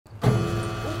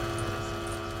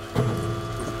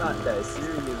not that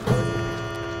serious, bro.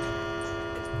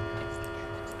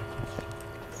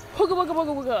 Hooga booga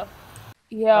booga booga.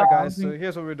 Yeah. Alright guys, so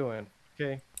here's what we're doing.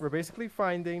 Okay, we're basically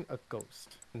finding a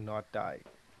ghost, not die.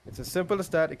 It's as simple as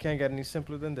that. It can't get any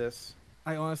simpler than this.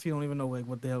 I honestly don't even know like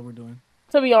what the hell we're doing.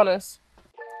 To be honest.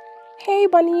 Hey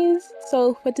bunnies!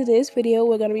 So for today's video,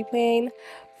 we're gonna be playing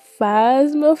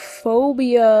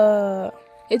Phasmophobia.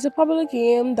 It's a popular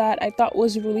game that I thought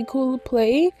was really cool to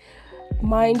play.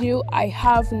 Mind you, I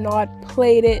have not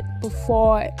played it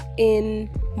before in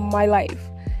my life.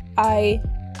 I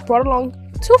brought along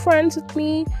 2 friends with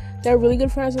me. They're really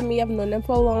good friends with me. I've known them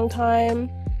for a long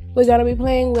time. We're gonna be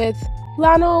playing with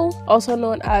LANO, also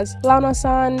known as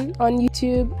LANO-san on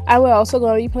YouTube, and we're also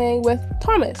going to be playing with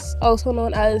Thomas, also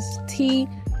known as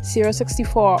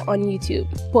T064 on YouTube.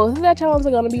 Both of their channels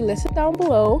are going to be listed down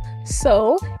below,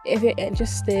 so if you're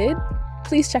interested,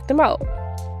 please check them out.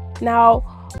 Now,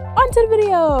 onto the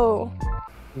video!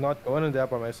 I'm not going in there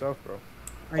by myself, bro.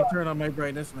 I turn on my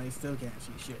brightness and I still can't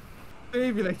see shit.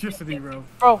 Save electricity, bro.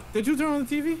 Bro. Did you turn on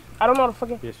the TV? I don't know how to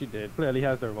fucking... Yes, she did. Clearly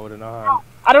has the remote in her hand.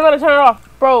 I don't know how to turn it off.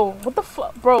 Bro, what the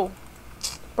fuck? Bro,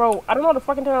 I don't know how to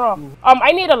fucking turn it off.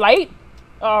 I need a light.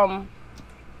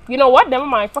 You know what? Never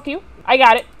mind. Fuck you. I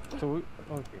got it. So,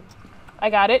 okay. I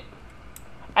got it.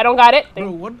 I don't got it.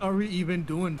 Bro, what are we even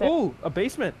doing? Oh, a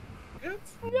basement.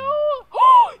 No.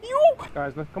 Oh, you.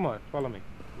 Guys, come on. Follow me.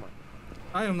 Come on.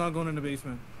 I am not going in the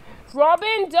basement.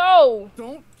 Robin Doe.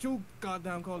 Don't you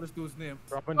goddamn call this dude's name.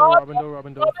 Robin Doe, Robin Doe,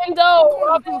 Robin Doe. Robin Doe.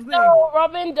 Robin Doe.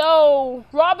 Robin Doe.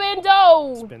 Robin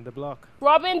Doe. Spin the block.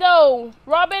 Robin Doe.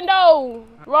 Robin Doe.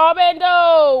 Robin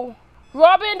Doe.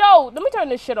 Robin Doe. Let me turn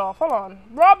this shit off. Hold on.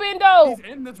 Robin Doe. He's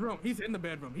in this room. He's in the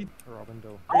bedroom. He's Robin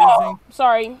Doe. Oh,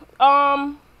 sorry.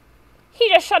 He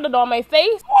just shut the door on my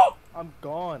face. I'm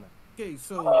gone. okay,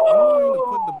 so I'm going to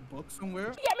put the book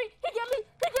somewhere. He got me. He got me. He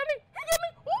got me. He got me.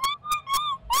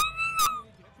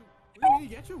 What do you mean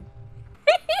he get you?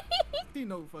 See,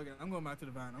 no, fuck it. I'm going back to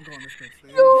the van. I'm going this quick.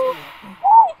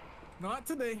 Not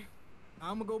today.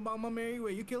 I'm gonna go about my merry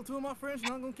way. You kill 2 of my friends,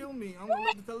 you're not gonna kill me. I'm gonna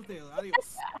live to tell the tale.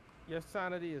 Adios. Your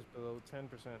sanity is below 10%.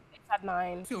 It's at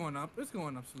 9. It's going up. It's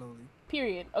going up slowly.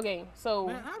 Period. Okay, so...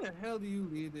 Man, how the hell do you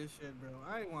leave this shit, bro?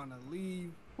 I wanna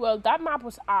leave. Well, that map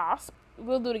was ass.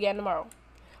 We'll do it again tomorrow.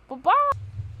 But bye!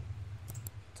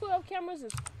 12 cameras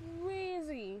is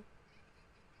crazy.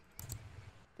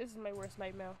 This is my worst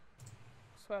nightmare.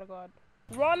 Swear to God.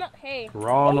 Ronald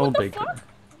Baker. Fuck?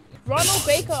 Ronald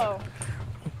Baker.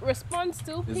 Response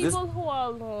to people who are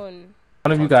alone.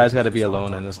 One of you guys gotta be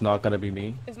alone, and it's not gonna be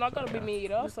me. It's not gonna be me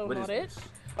either, so not it.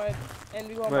 But, and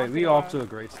we we off to a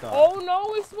great start. Oh no,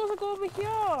 we're supposed to go over here,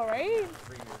 right?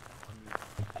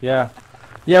 Yeah.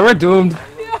 Yeah, we're doomed.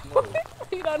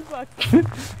 You done fucked.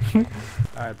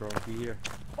 Alright, bro, be here.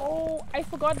 Oh, I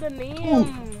forgot the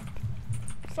name.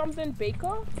 Something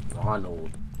Baker? Ronald.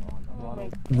 Oh my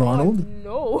God. Ronald?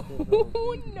 No.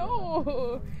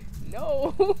 No.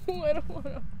 No. I don't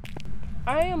wanna.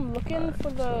 I am looking for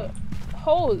the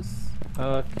hose.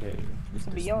 Okay.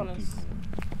 To be honest.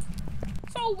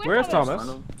 So where's Thomas?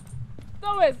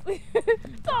 Thomas.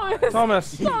 Thomas.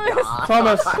 Thomas.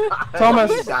 Thomas.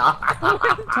 Thomas.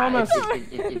 Thomas.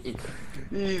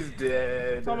 He's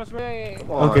dead. Thomas. Hey.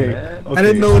 Okay. I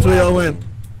didn't know which way y'all went.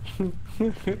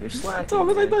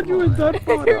 Thomas, I thought you were done.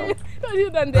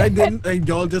 I didn't.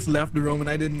 Y'all just left the room and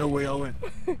I didn't know where y'all went.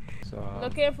 So,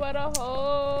 Looking for the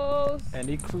hose.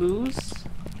 any clues?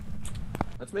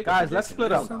 Let's make Guys, let's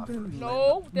split up.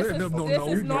 No, this is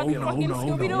not fucking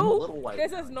Scooby-Doo.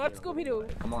 This is not Scooby-Doo.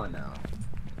 Come on now.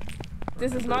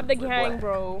 This is not the gang,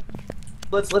 bro.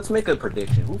 Let's make a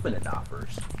prediction. Who finna die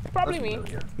first? Probably me.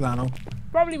 Lano.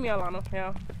 Probably me, Alano.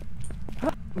 Yeah.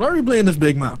 Why are we playing this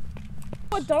big map?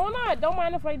 But don't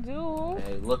mind if I do.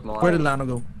 Hey, look, Mom. Where did Lano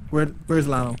go? Where's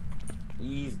Lano?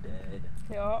 He's dead.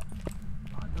 Yeah.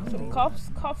 Some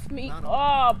cuff me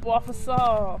up, officer.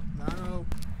 Lano.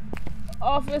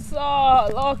 Officer,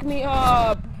 lock me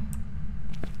up.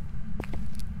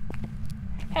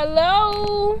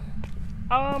 Hello.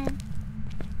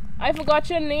 I forgot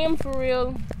your name for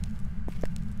real.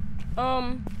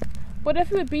 But if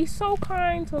you would be so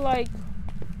kind to like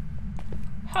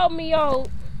help me out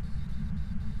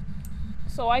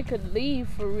so I could leave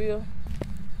for real.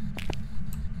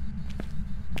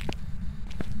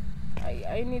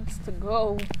 I needs to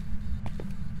go.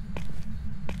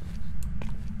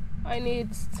 I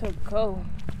needs to go.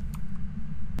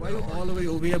 Why are you all the way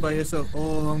over here by yourself?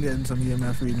 Oh, I'm getting some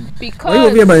EMF reading. Because. Why are you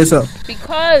over here by yourself?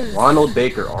 Because. Ronald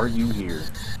Baker, are you here?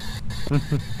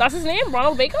 That's his name?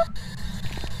 Ronald Baker?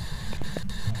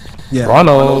 Yeah.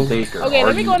 Ronald Baker. Okay,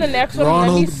 let me go on the next one.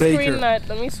 Ronald Let me scream Baker. that.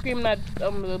 Let me scream that a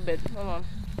little bit. Hold on.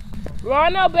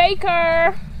 Ronald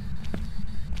Baker.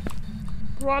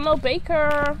 Ronald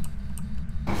Baker.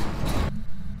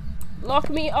 Lock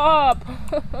me up.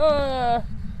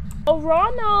 Oh,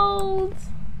 Ronald.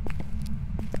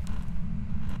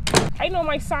 I know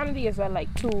my sanity is at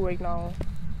like 2 right now.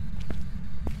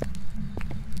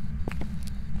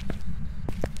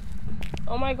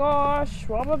 Oh my gosh,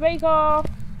 Robert Baker.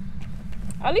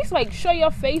 At least like show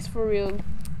your face for real.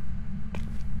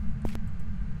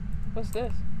 What's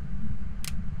this?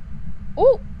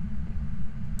 Ooh!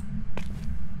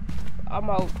 I'm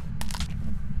out.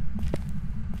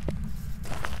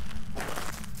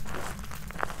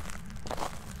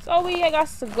 So I got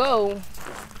to go.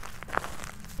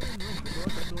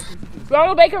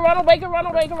 Ronald Baker, Ronald Baker,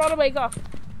 Ronald Baker, Ronald Baker.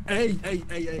 Hey,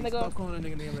 stop calling a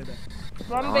nigga name like that.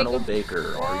 Ronald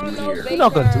Baker, are you here? You're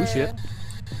not gonna do shit.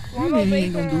 Ronald He Baker.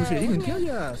 ain't gonna do shit. He can kill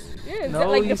your ass. Yeah, No,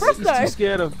 like the he's first too time.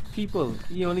 scared of people.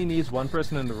 He only needs one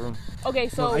person in the room. Okay,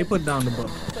 so Well, I put down the book.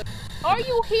 are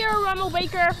you here, Ronald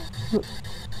Baker?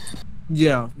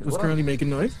 Yeah, it's What? currently making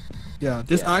noise. Yeah,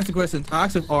 just ask the question.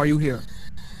 Ask if are you here?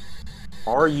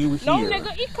 Are you here? No,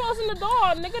 nigga, he closing the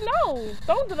door. Nigga, no.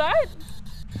 Don't do that.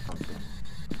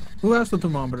 Who has the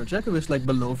thermometer? Check if it's like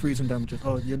below freezing temperature.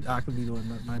 Oh, you're actively doing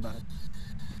that. My bad.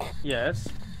 Yes,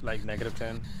 like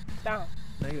 -10. Down.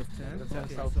 -10.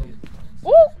 Okay, so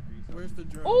Ooh, where's the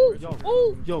journal? ooh, Where's the journal?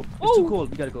 ooh, Yo, it's Ooh. too cold.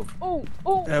 We gotta go. ooh,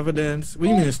 ooh. Evidence. What do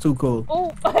you mean it's too cold?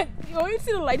 Oh, you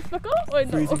see the light flicker? Or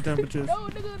no? Freezing temperatures. No,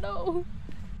 nigga, no.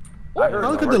 I heard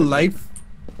How the could the heart- light?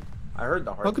 I heard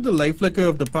the How heart. could the light flicker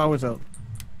if the power's out?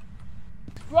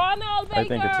 Ronald Baker. I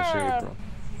think it's a shade, bro.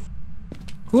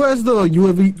 Who has the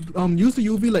UV? Use the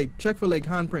UV light. Check for like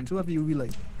handprints. Who have the UV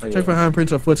light? Oh, yeah. Check for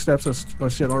handprints or footsteps or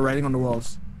shit or writing on the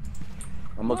walls.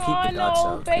 I'm gonna keep the dots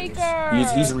Ronald out. 'Cause Baker.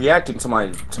 He's reacting to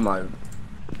my.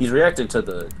 He's reacting to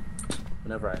the.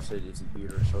 Whenever I said is he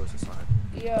here or show us a sign.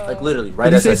 Yeah. Like literally, right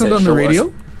Did he as say I said something on the show radio?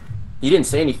 us. He didn't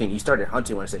say anything. He started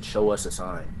hunting when I said show us a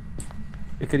sign.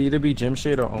 It could either be Jim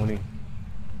Shade or Oni.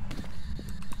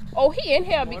 Oh, he in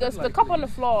here because the cup on the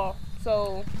floor.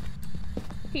 So,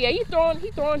 yeah, he throwing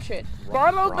shit.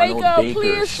 Ronald Baker,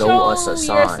 please show us a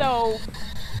sign. yourself.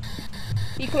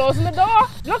 He closing the door.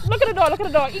 Look at the door. Look at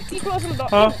the door. He closing the door.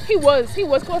 Huh? He was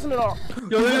closing the door.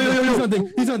 Yo, he's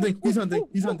hunting. He's hunting. He's hunting.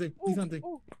 He's hunting. He's hunting.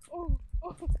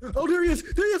 Oh, there he is.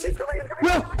 There he is. He's coming.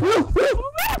 Will.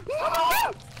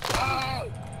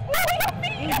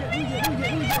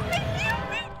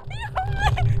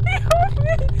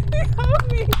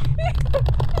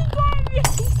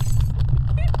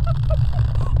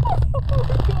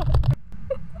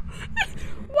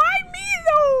 Why me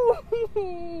though?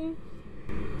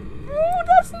 Bro,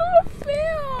 that's not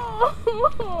fair.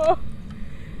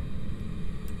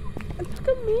 Look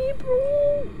at me,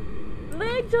 bro.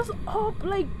 Leg just up,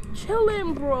 like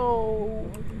chilling, bro.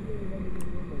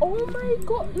 Oh my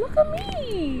god, look at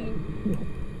me.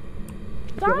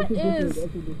 That is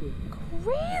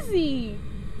crazy.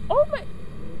 Oh my.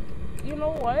 You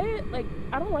know what? Like,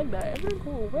 I don't like that. Everything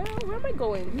cool. Where am I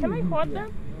going? Can I haunt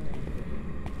them?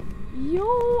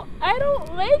 Yo, I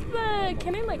don't like that.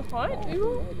 Can I like haunt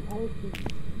you?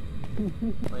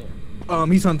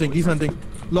 He's hunting. He's hunting.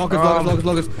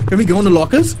 Lockers. Can we go in the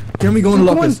lockers?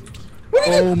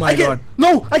 Oh my god.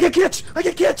 No, I get catch. No, I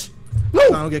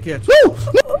don't get catch.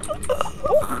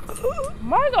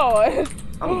 My god.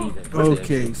 I'm leaving. Where's the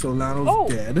Okay, exit? so Lano's Oh.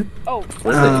 dead. Oh.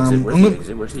 Where's the exit? Where's I'm the gonna-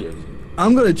 exit? Where's the exit?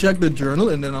 I'm gonna check the journal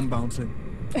and then I'm bouncing.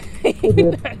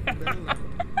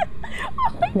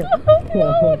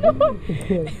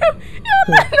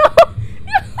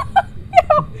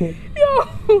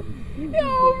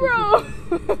 Yo, bro.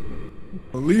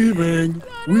 Leaving.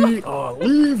 We are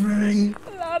leaving.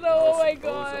 Lano, oh my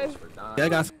god. Yeah, I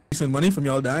got some money from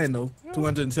y'all dying though.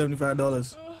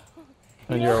 $275.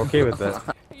 And you're okay with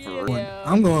that? Yeah.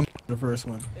 I'm going the first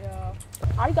one. Yeah.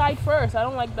 I died first. I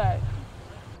don't like that.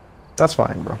 That's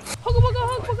fine, bro.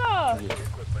 Hooga.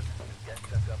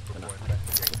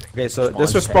 Okay, so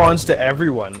this responds to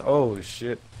everyone. Oh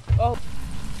shit. Oh.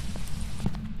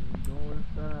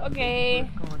 Okay.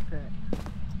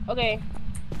 Okay.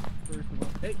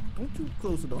 Hey, don't you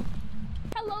close the door.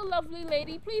 Hello, lovely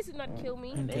lady. Please do not kill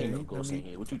me. There ain't no ghost in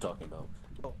here. What you talking about?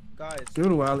 Oh, guys. Give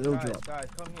it a while, it'll drop. Guys,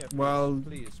 come here. Well,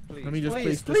 please. let me just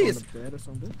please, place this on the bed or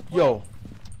something. Yo,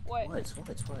 What? What?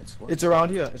 it's around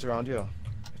here. It's around here.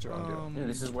 Yeah,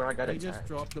 this is where I got I attacked. just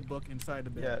dropped the book inside the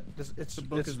bed. Yeah, it's The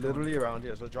book is gone. literally around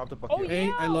here. So drop the book Oh, here. yeah.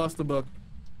 Hey, I lost the book.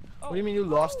 What do you mean you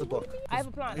lost the book? I have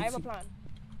a plan.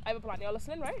 Y'all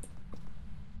listening, right?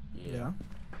 Yeah.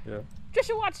 Yeah.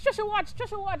 Trisha watch. Yeah,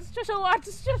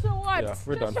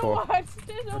 we're done for.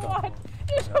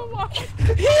 Trisha watch.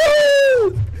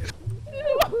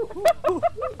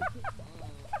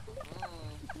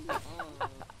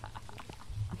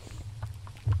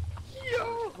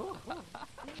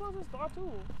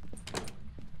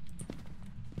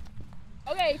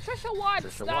 Okay, Trisha Watts,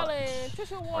 Trisha darling. Watts.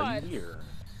 Trisha Are Watts. you here?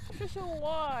 Trisha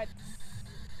Watts.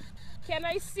 Can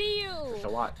I see you?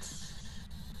 Trisha Watts.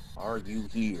 Are you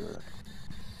here?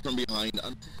 From behind.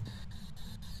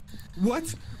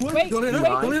 What? What? Wait, Don't let wait,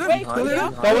 up. Don't let up. wait, Don't let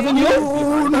up. That wasn't you?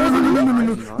 Oh, no, no, no, no, no, no,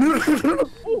 no, no, no.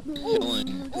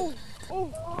 Killing.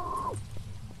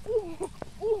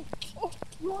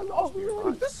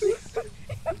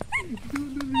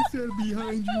 Dude literally said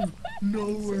behind you. No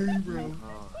way, bro.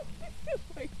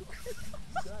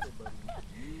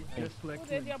 Just Oh,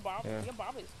 there's your barb. Yeah. Your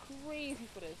barb is crazy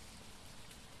for this.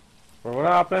 Bro, what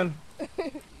happened?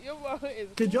 Your barb is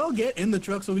Could y'all get in the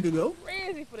truck so we could go?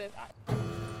 crazy for this. It's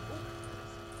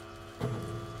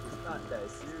not that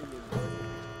serious.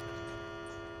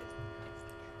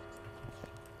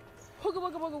 Hooga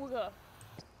booga booga booga.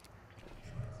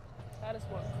 That is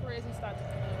one crazy start.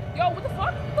 Yo, what the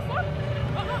fuck? What the fuck?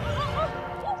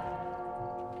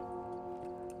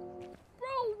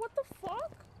 Bro, what the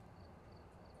fuck?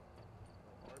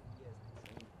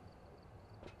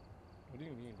 What do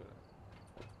you mean by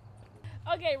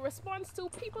that? Okay, response to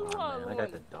people who Oh, are man, I alone.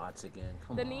 got the dots again.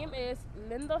 Come The on. name is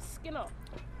Linda Skinner.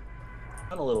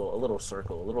 On a little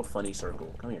circle, a little funny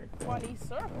circle. Come here. Funny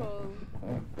circle.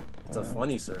 It's a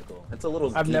funny circle. It's a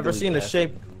little. I've never giggly seen a ass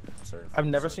shape- circle. I've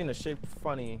never seen a shape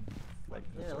funny like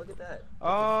this. Yeah, look at that.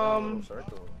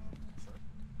 Circle.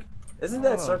 Isn't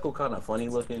that circle kind of funny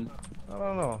looking? I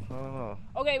don't know.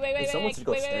 Okay, wait. someone should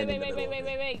go stand in the middle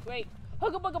of Wait.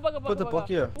 Hugga bugga bugga bugga. Put the book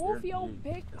here. Move your You-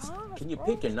 big ass. Can you bro.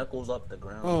 pick your knuckles up the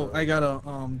ground? Oh, bro? I gotta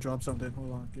drop something.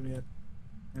 Hold on, give me it.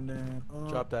 And then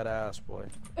Drop that ass, boy.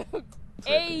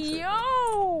 Hey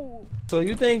yo! So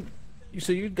you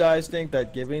guys think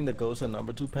that giving the ghost a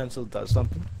number 2 pencil does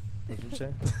something? What you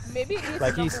say? Maybe it's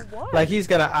Like number he's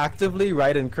gonna actively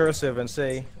write in cursive and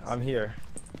say, "I'm here."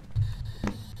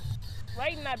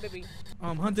 right now, baby.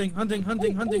 hunting. I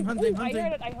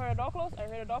heard a door close.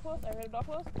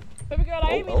 Baby girl,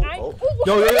 I mean,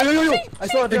 Yo! I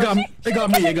saw it. It got me. She in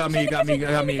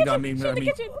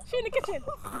the kitchen.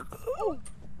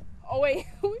 Oh wait.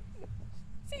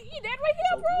 See, he dead right here,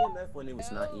 So bro. EMF when it was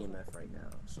not EMF right now.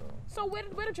 So So where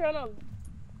the journal?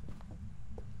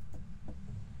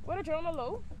 Where the journal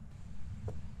low?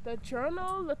 The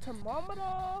journal, the thermometer.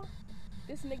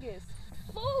 This nigga is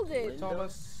folded.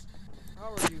 Thomas,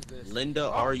 how are you this? Linda,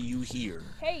 are you here?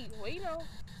 Hey, wait now.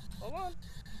 Hold on.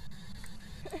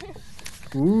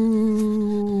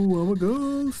 Ooh, I'm a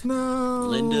ghost now.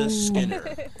 Linda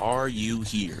Skinner, are you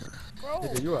here? Bro,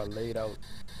 Nigga, you are laid out.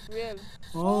 real.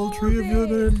 All 3 of you are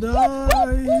gonna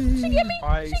die. She get me.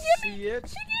 I She get me. see it.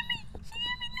 She get me.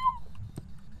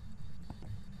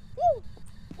 Ooh.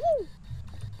 Ooh.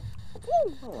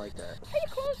 Ooh. I don't like that. How you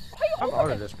close? How you I'm open out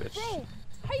of it? this bitch. Bro,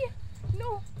 how you?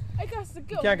 No, I got to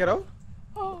go. You can't get out.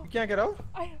 Oh, You can't get out.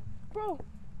 bro,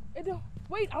 it don't.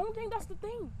 Wait, I don't think that's the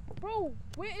thing. Bro,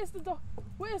 where is the door?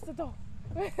 Where's the door?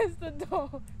 Where's the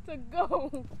door to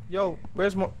go? Yo,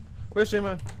 where's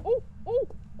J-Man? Ooh, ooh,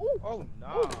 ooh, Oh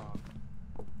nah. ooh.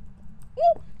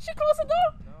 She closed the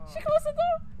door. No. She closed the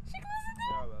door. She closed the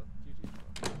door. Yeah, well,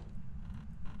 GG,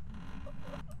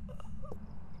 bro.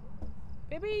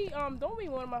 Baby, don't be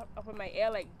one up in my ear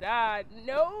like that.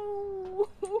 No.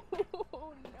 No.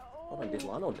 Oh my, did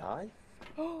Lano die?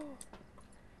 Oh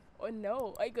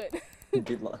no, I good.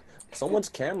 Did someone's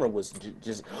camera was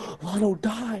just Lano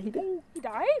died? Ooh, he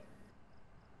died?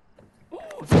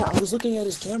 Yeah, I was looking at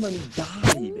his camera and he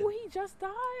died. Oh, he just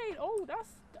died. Oh, that's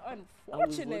I was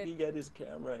unfortunate. looking at his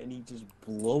camera and he just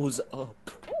blows up.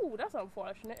 Oh, that's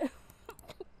unfortunate.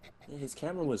 Yeah, his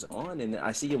camera was on and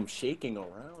I see him shaking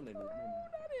around and Oh,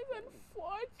 that is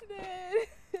unfortunate.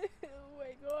 Oh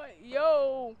my god.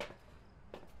 Yo.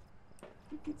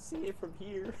 you can see it from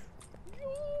here.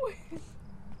 Yo.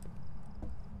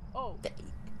 Oh.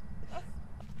 I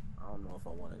don't know if I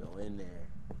want to go in there.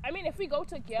 I mean, if we go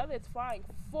together, it's fine.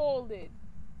 Folded.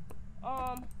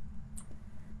 Oh.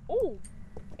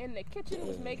 In the kitchen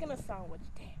was making a sandwich.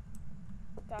 Damn.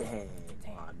 That's, Dang,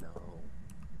 I know.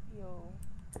 Yo.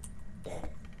 Dang.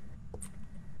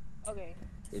 Okay.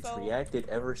 It's so, reacted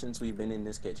ever since we've been in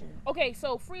this kitchen. Okay,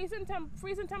 so freezing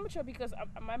temperature because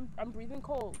I'm breathing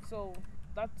cold. So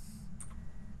that's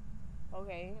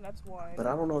okay. That's one. But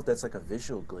I don't know if that's like a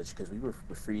visual glitch because we were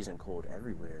freezing cold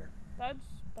everywhere. That's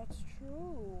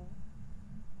true.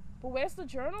 But where's the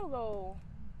journal though?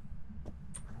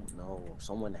 I don't know.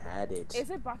 Someone had it. Is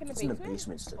it back in the It's basement? in the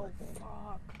basement still, Oh I think.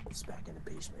 fuck. It's back in the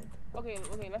basement. Okay,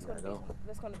 let's go to the Gotta go. basement.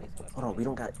 Let's go to the basement. Hold on, we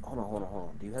don't got. Hold on.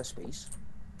 Do you have space?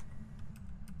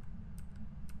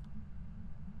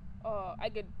 I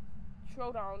could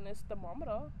throw down this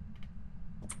thermometer.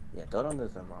 Yeah, throw it on the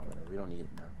thermometer. We don't need it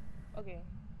now. Okay.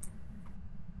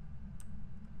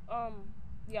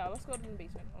 Yeah, let's go to the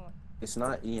basement. Hold on. It's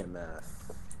not EMF.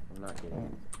 I'm not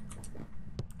kidding.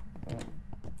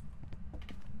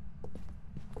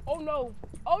 Oh no!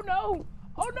 Oh no!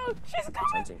 Oh no! She's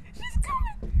coming! Hunting. She's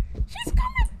coming! She's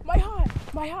coming! My heart!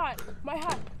 My heart! My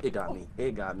heart! It got me.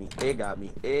 It got me. It got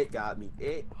me. It got me.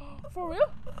 It. For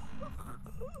real?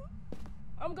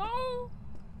 I'm gone.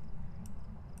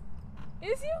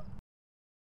 Is you?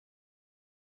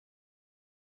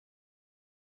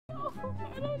 Oh,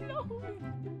 I don't know.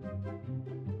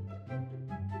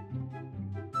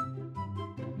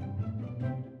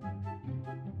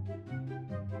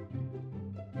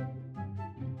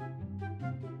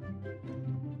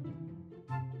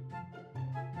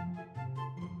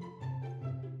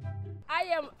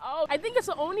 I think it's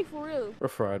an Oni for real. We're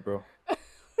fried, bro. How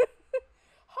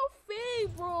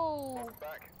fake, bro?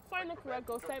 Find the correct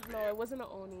ghost type. No, it wasn't an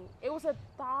Oni. It was a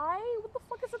thigh? What the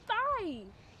fuck is a thigh?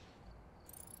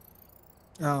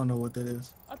 I don't know what that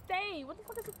is. A thay. What the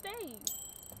fuck is a thay?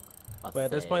 But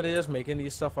at this point, they're just making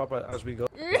these stuff up as we go.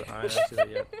 I ain't seen it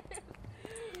yet.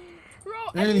 Bro,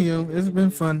 Anywho, it's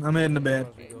been fun. I'm heading to bed.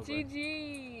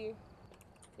 GG.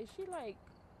 Is she like...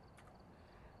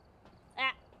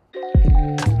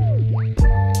 Ah.